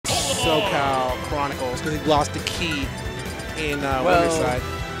SoCal Chronicles because he lost to Key in Riverside.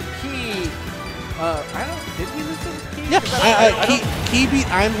 Key, I don't, did he lose to Key? Yeah, Key beat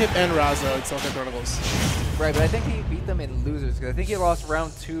ImHip and Razo in SoCal Chronicles. Right, but I think he beat them in losers because I think he lost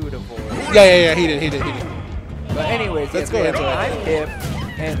round 2 to 4. Yeah, he did. But anyways, let's go into it. ImHip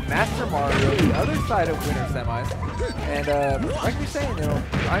and MastaMario, the other side of winner semis. And like we're saying, you know,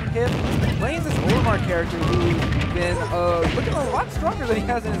 ImHip playing this Olimar character who's been looking a lot stronger than he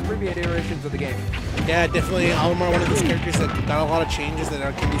has in his previous iterations of the game. Yeah, definitely Olimar, one of those characters that got a lot of changes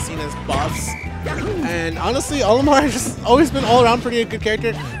that can be seen as buffs. And honestly, Olimar has just always been all around pretty good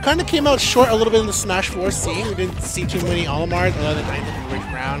character. Kind of came out short a little bit in the Smash 4 scene. We didn't see too many Olimars other than ImHip and Rick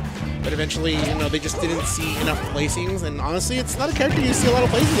Brown. But eventually, you know, they just didn't see enough placings. And honestly, it's not a character you see a lot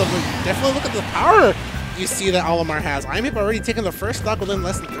of places of. But definitely look at the power you see that Olimar has. ImHip already taken the first stock within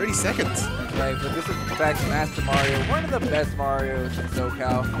less than 30 seconds. That's right, but this is in fact MastaMario, one of the best Marios in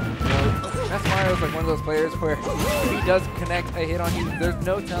SoCal. You know, MastaMario is like one of those players where if he does connect a hit on you, there's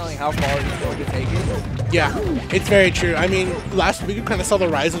no telling how far he's going to take it. Yeah, it's very true. I mean, last week we kind of saw the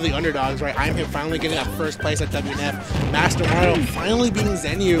rise of the underdogs, right? ImHip finally getting that first place at WNF. MastaMario finally beating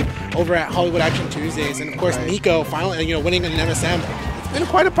Zenyu over at Hollywood Action Tuesdays. And of course, Nico finally, you know, winning an MSM. Been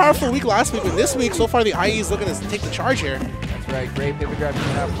quite a powerful week last week, but this week, so far, the IE is looking to take the charge here. That's right, great pivot grab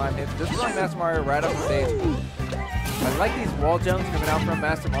coming out from ImHip. Just throwing MastaMario right off the stage. I like these wall jumps coming out from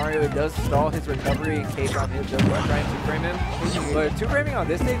MastaMario. It does stall his recovery in case ImHip does want to try and two-frame him. But two-framing on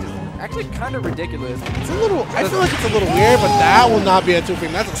this stage is actually kind of ridiculous. It's a little, I feel like it's a little weird, but that will not be a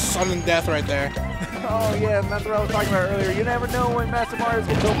two-frame. That's a sudden death right there. Oh yeah, that's what I was talking about earlier. You never know when MastaMario is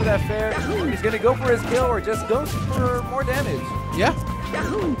going to go for that fair. He's going to go for his kill or just go for more damage. Yeah.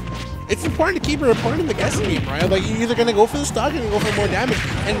 It's important to keep your opponent in the guessing game, right? Like, you're either going to go for the stock or you're going to go for more damage.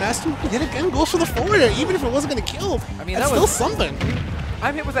 And MastaMario yet again goes for the forward air, even if it wasn't going to kill. I mean, that's still something.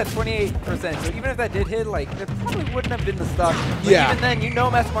 ImHip was at 28%, so even if that did hit, like, it probably wouldn't have been the stock. But yeah. Even then, you know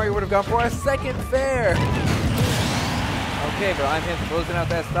MastaMario would have gone for a second fair. Okay, but ImHip closing out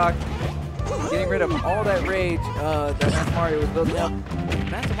that stock. Getting rid of all that rage that MastaMario was building up.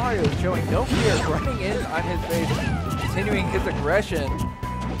 MastaMario is showing no fear, running in on his face, continuing his aggression.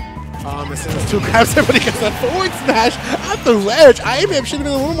 MSM two grabs him, but he gets that forward smash at the ledge. ImHip should have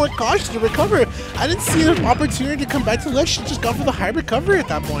been a little more cautious to recover. I didn't see an opportunity to come back to the ledge. She just got for the high recovery at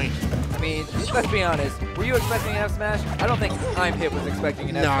that point. I mean, let's be honest. Were you expecting an F smash? I don't think ImHip was expecting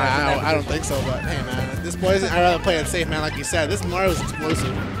an F smash. No, I don't think so, but hey, man, at this point, I'd rather play it safe, man, like you said. This Mario is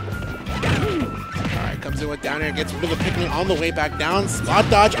explosive. Alright, comes in with down air, gets rid of the Pikmin on the way back down. Spot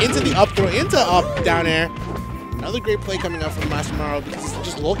dodge into the up throw, into up down air. Another great play coming out from MastaMario because he's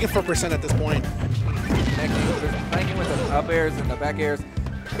just looking for percent at this point. Connecting with the up airs and the back airs.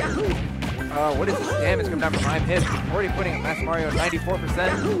 What is this damage coming out from ImHip? Already putting MastaMario at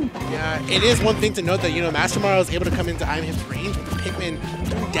 94%. Yeah, it is one thing to note that, you know, MastaMario is able to come into ImHip's range with the Pikmin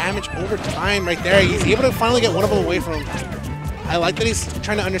doing damage over time right there. He's able to finally get one of them away from him. I like that he's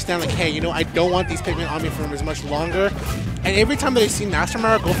trying to understand, like, hey, you know, I don't want these Pikmin on me for as much longer. And every time that I see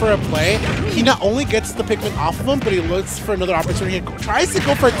MastaMario go for a play, he not only gets the Pikmin off of him, but he looks for another opportunity and tries to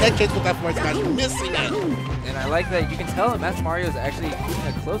go for a tech chase with that forward smash, missing it. And I like that you can tell that MastaMario is actually keeping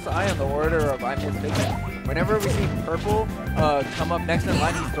a close eye on the order of ImHip's Pikmin. Whenever we see purple come up next in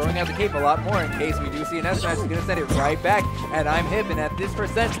line, he's throwing out the cape a lot more in case we do see an S smash. He's going to send it right back at ImHip, and at this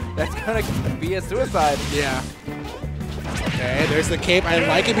percent, that's going to be a suicide. Yeah. Okay, there's the cape. I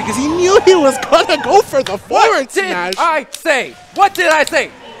like it because he knew he was going to go for the forward smash. What did I say? What did I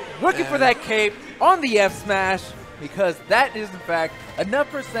say? Looking for that cape on the F smash because that is, in fact, enough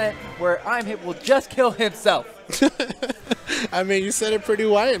percent where ImHip will just kill himself. I mean, you said it pretty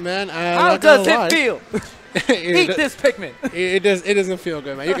white, man. How does it feel? Eat this Pikmin. It doesn't feel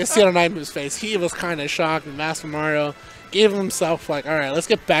good, man. You can see it on ImHip's face. He was kind of shocked, and MastaMario gave himself like, all right, let's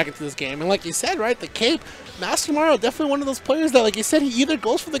get back into this game. And like you said, right, the cape, MastaMario definitely one of those players that, like you said, he either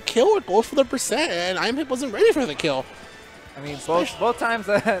goes for the kill or goes for the percent, and ImHip wasn't ready for the kill. I mean, both times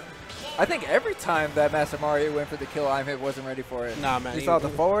that, I think every time that MastaMario went for the kill, ImHip wasn't ready for it. Nah, man. We saw the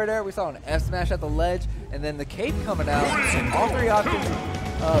forward air, we saw an F smash at the ledge, and then the cape coming out. All three options,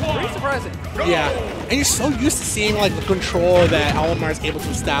 pretty surprising. Yeah, and you're so used to seeing like the control that Olimar is able to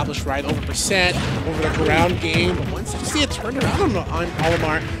establish, right, over percent, over the ground game. But once you see it turn around on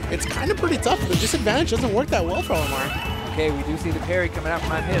Olimar, it's kind of pretty tough. The disadvantage doesn't work that well for Olimar. Okay, we do see the parry coming out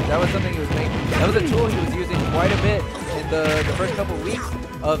from ImHip. That was something he was making. That was a tool he was using quite a bit in the first couple weeks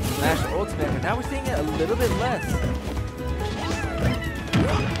of Smash Ultimate, but now we're seeing it a little bit less.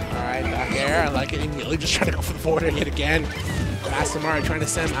 Alright, back air. I like it. Immediately just trying to go for the forward air yet again. MastaMario trying to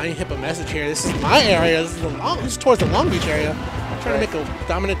send ImHip a message here. This is my area. This is towards the Long Beach area. trying to make a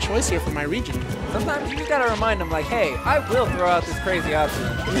dominant choice here for my region. Sometimes you just gotta remind them, like, hey, I will throw out this crazy option.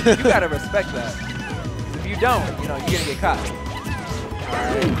 You gotta respect that. If you don't, you know, you're gonna get caught.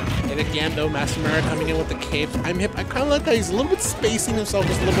 Alright. And again, though, MastaMario coming in with the cape. ImHip, I kind of like that he's a little bit spacing himself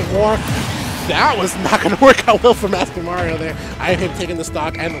just a little bit more. That was not going to work out well for MastaMario there. ImHip taking the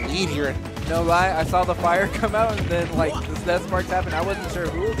stock and the lead here. No lie, I saw the fire come out and then, like, the death sparks happened. I wasn't sure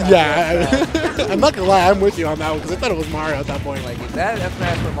who got I'm not going to lie, I'm with you on that one because I thought it was Mario at that point. Like, if that F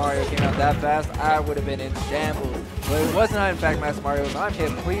smash for Mario came out that fast, I would have been in shambles. But it was not, in fact, MastaMario. It was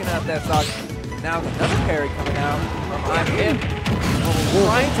ImHip cleaning out that stock. Now another parry coming out from ImHip.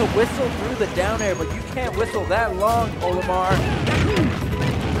 Trying to whistle through the down air, but you can't whistle that long, Olimar.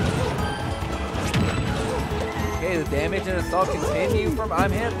 Okay, the damage and assault continue from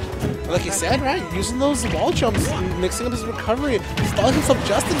ImHip. Like you said, right? Using those wall jumps, mixing up his recovery, stalling himself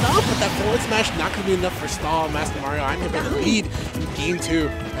just enough, but that forward smash not going to be enough for stall MastaMario. ImHip in the lead in game 2.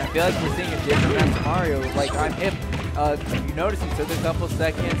 I feel like we're seeing a different MastaMario. Like ImHip, you notice he took a couple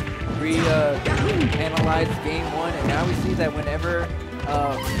seconds, analyzed game 1, and now we see that whenever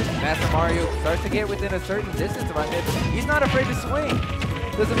MastaMario starts to get within a certain distance of ImHip, he's not afraid to swing.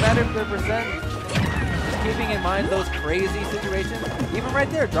 Doesn't matter if they're percent. Just keeping in mind those crazy situations. Even right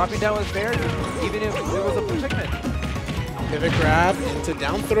there, dropping down with fair, even if there was a pivot. Pivot grab into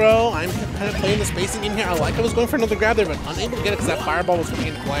down throw. I'm kind of playing the spacing in here. I like I was going for another grab there, but unable to get it because that fireball was coming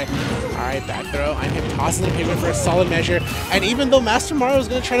into play. All right, back throw. ImHip tossing the pivot for a solid measure. And even though MastaMario is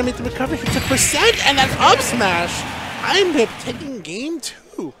going to try to make the recovery, he took percent and that up smash. ImHip taking game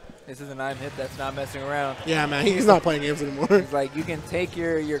 2. This is an ImHip that's not messing around. Yeah, man, he's not playing games anymore. It's like you can take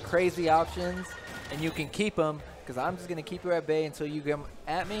your crazy options and you can keep them because I'm just going to keep you at bay until you come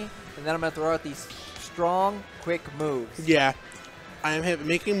at me, and then I'm going to throw out these strong, quick moves. Yeah. ImHip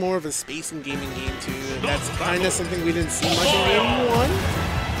making more of a spacing game in game 2. That's kind of something we didn't see much in game 1.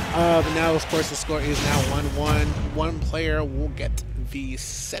 But now, of course, the score is now 1-1. One player will get the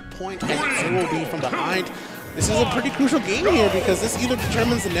set point, and it will be from behind. This is a pretty crucial game here because this either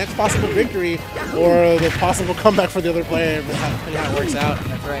determines the next possible victory or the possible comeback for the other player, depending on how it works out.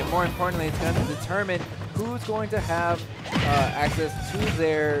 That's right. More importantly, it's going to determine who's going to have access to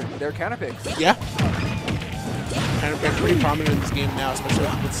their counter picks. Yeah. Kind of been pretty prominent in this game now, especially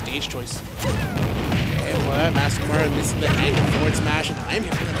with stage choice. And what? MastaMario missing the angle forward smash, and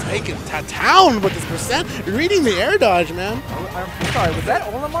ImHip going to take it to town with this percent. Reading the air dodge, man. I'm sorry, was that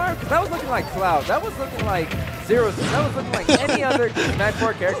Olimar? Because that was looking like Cloud. That was looking like Zero. That was looking like any other Smash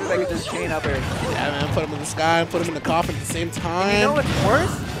 4 character that could just chain up air. Yeah, man. Put him in the sky, put him in the coffin at the same time. And you know what's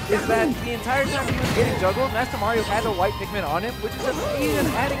worse? Is that the entire time he was getting juggled, MastaMario had the white Pikmin on him, which is just even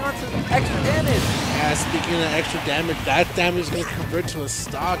adding on some extra damage. Yeah, speaking of extra damage, that damage is going to convert to a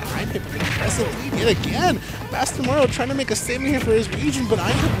stock. ImHip an impressive lead yet again. MastaMario trying to make a statement here for his region, but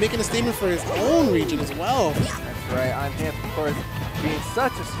ImHip making a statement for his own region as well. That's right. ImHip, of course, being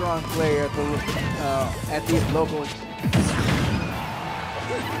such a strong player at these locals.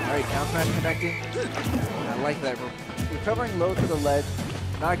 All right, down smash connecting. I like that. Recovering low to the ledge.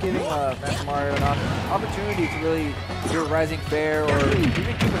 Not giving MastaMario an opportunity to really do a rising fair or even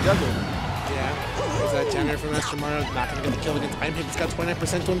keep a juggle. Yeah, there's that generator from MastaMario. Not going to get the kill against ImHip. He's got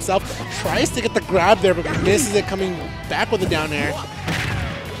 29% to himself. Tries to get the grab there, but misses it coming back with the down air.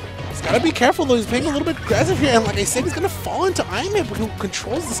 He's got to be careful, though. He's playing a little bit aggressive here. And like I said, he's going to fall into ImHip, who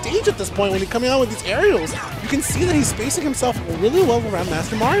controls the stage at this point when he's coming out with these aerials. You can see that he's spacing himself really well around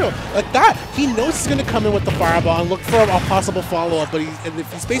MastaMario. Like that, he knows he's going to come in with the fireball and look for a possible follow-up. But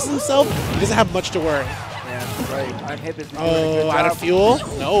if he spaces himself, he doesn't have much to worry. Yeah, that's right. ImHip is doing a Oh, good out job. of fuel?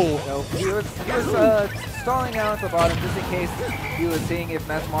 No. No, he was stalling out at the bottom just in case he was seeing if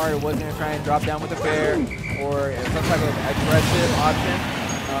MastaMario was going to try and drop down with a fair or some type of aggressive option.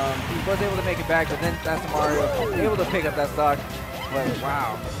 He was able to make it back, but then MastaMario able to pick up that stock. But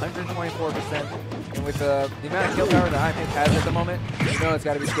wow, 124%. And with the amount of kill power that ImHip has at the moment, you know it's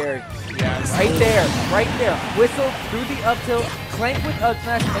got to be scary. Yeah, Right there. Whistle through the up tilt, clank with up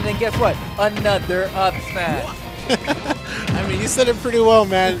smash, and then guess what? Another up smash. I mean, you said it pretty well,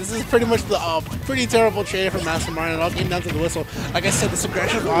 man. This is pretty much the pretty terrible trade from MastaMario. It all came down to the whistle. Like I said, this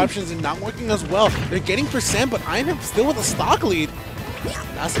aggressive options are not working as well. They're getting percent, but ImHip still with a stock lead.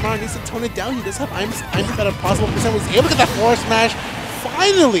 MastaMario needs to tone it down. He does have ImHip at a possible percent. Was able to get that forward smash.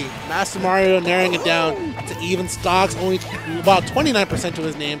 Finally, MastaMario narrowing it down to even stocks, only about 29% to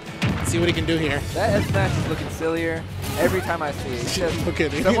his name. Let's see what he can do here. That S smash is looking sillier every time I see it. It's just Okay,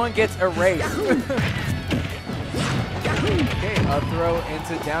 someone gets erased. Okay, up throw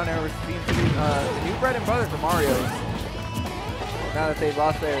into down air, which seems to be the new bread and butter for Mario. Now that they've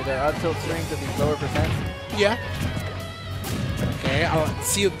lost their up tilt string to these lower percents. Yeah. Okay,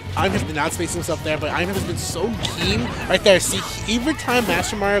 see, ImHip did not space himself there, but ImHip has been so keen right there. See, every time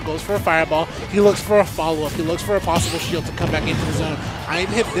MastaMario goes for a fireball, he looks for a follow-up. He looks for a possible shield to come back into the zone.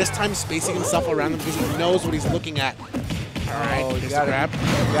 ImHip this time spacing himself around him because he knows what he's looking at. All right, you gotta grab.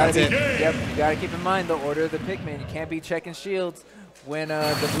 That's it. Yep, you gotta keep in mind the order of the Pikmin. You can't be checking shields when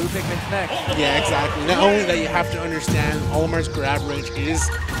the blue Pikmin's next. Yeah, exactly. Not only that, you have to understand Olimar's grab range is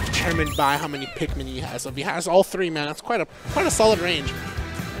determined by how many Pikmin he has. So if he has all three, man, that's quite a solid range.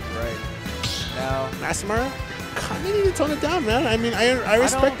 Right. Now, MastaMario kind of need to tone it down, man. I mean, I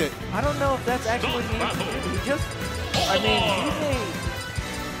respect it. I don't know if that's actually what he needs to do. He just, I mean,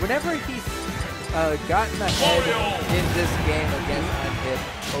 whenever he's gotten ahead in this game against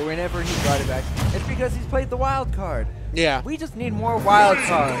ImHip, or whenever he brought it back, it's because he's played the wild card. Yeah. We just need more wild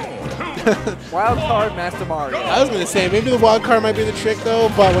card. Wild card MastaMario. I was going to say, maybe the wild card might be the trick, though,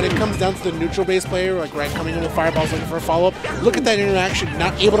 but when it comes down to the neutral-based player, like Ryan coming in with fireballs looking for a follow-up, look at that interaction,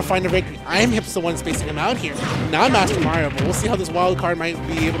 not able to find a victory. ImHip's the one spacing him out here, not MastaMario, but we'll see how this wild card might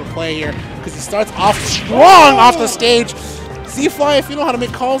be able to play here, because he starts off strong off the stage. Z-Fly, if you know how to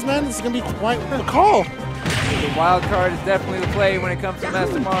make calls, man, this is going to be quite a call. The wild card is definitely the play when it comes to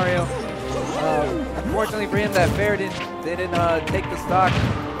MastaMario. Unfortunately for him, that fair didn't take the stock.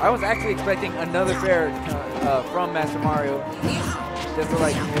 I was actually expecting another fair from MastaMario, just to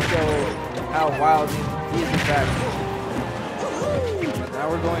like show how wild he is in fact. Now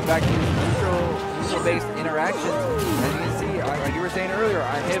we're going back to neutral-based interactions. As you can see, like you were saying earlier,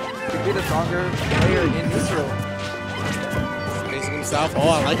 ImHip could be the stronger player in neutral. Spacing himself. Oh,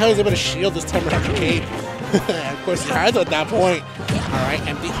 I like how he's able to shield this time around the cape. And of course, he has at that point. All right,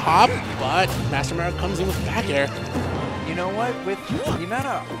 empty hop, but MastaMario comes in with back air. You know what? With the amount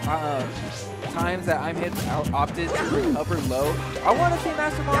of times that ImHip opted to bring up or low, I want to see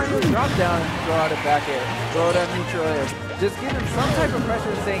MastaMario drop down and throw out a back air, throw out a neutral air. Just give him some type of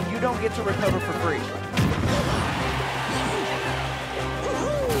pressure saying you don't get to recover for free.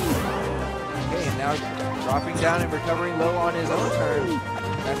 Okay, and now dropping down and recovering low on his own turn.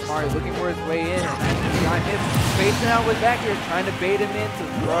 MastaMario looking for his way in, and ImHip spacing out with back here, trying to bait him in to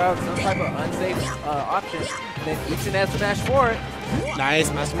throw out some type of unsafe option, and then eats an S smash for it.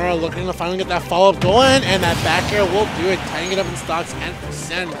 Nice, MastaMario looking to finally get that follow-up going, and that back air will do it, tying it up in stocks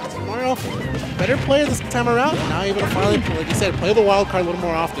 10%. MastaMario, better player this time around, now able to finally, like you said, play the wild card a little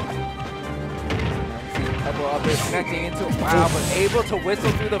more often. See a couple up there connecting into it, wow, but able to whistle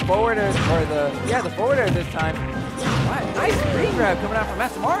through the forward air, or the forward air this time. Wow, nice green grab coming out from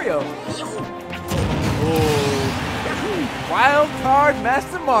MastaMario. Wild card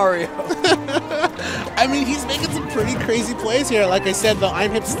MastaMario. I mean, he's making some pretty crazy plays here. Like I said, though,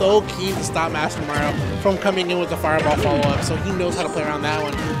 ImHip's so keen to stop MastaMario from coming in with the fireball follow-up, so he knows how to play around that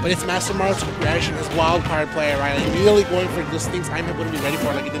one. But it's MastaMario's progression as wild card player, right? Like, really going for those things ImHip wouldn't be ready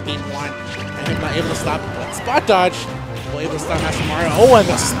for, like he did game one. And him not able to stop, but spot dodge, well able to stop MastaMario. Oh, and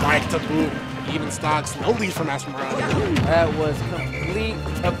the spike to boot. Even stocks, no lead for MastaMario. That was complete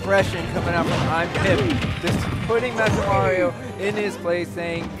oppression coming out from ImHip. Just putting MastaMario in his place,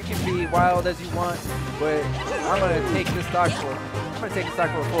 saying you can be wild as you want, but I'm gonna take this stock for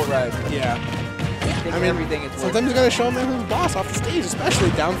a full ride. Yeah. I mean, everything is sometimes you gotta show him who's boss off the stage,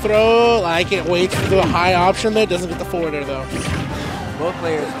 especially down throw. Like it waits for the high option there, doesn't get the forward there though. Both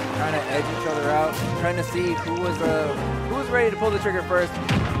players trying to edge each other out, trying to see who was ready to pull the trigger first.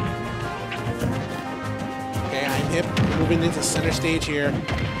 Okay, ImHip moving into center stage here.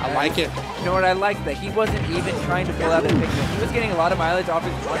 I like it. You know what I like? That he wasn't even trying to pull out a Pikmin. He was getting a lot of mileage off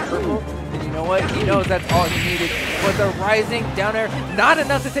his one purple, and you know what? He knows that's all he needed. But the rising down air, not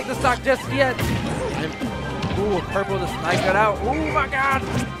enough to take the stock just yet. Ooh, purple just sniped it out. Oh my god!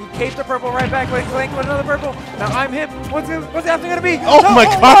 He caped the purple right back, but he's playing with another purple. Now ImHip, what's the after gonna be? Oh my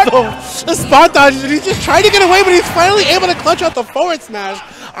god, the spot dodge. He's just trying to get away, but he's finally able to clutch out the forward smash.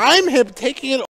 ImHip taking it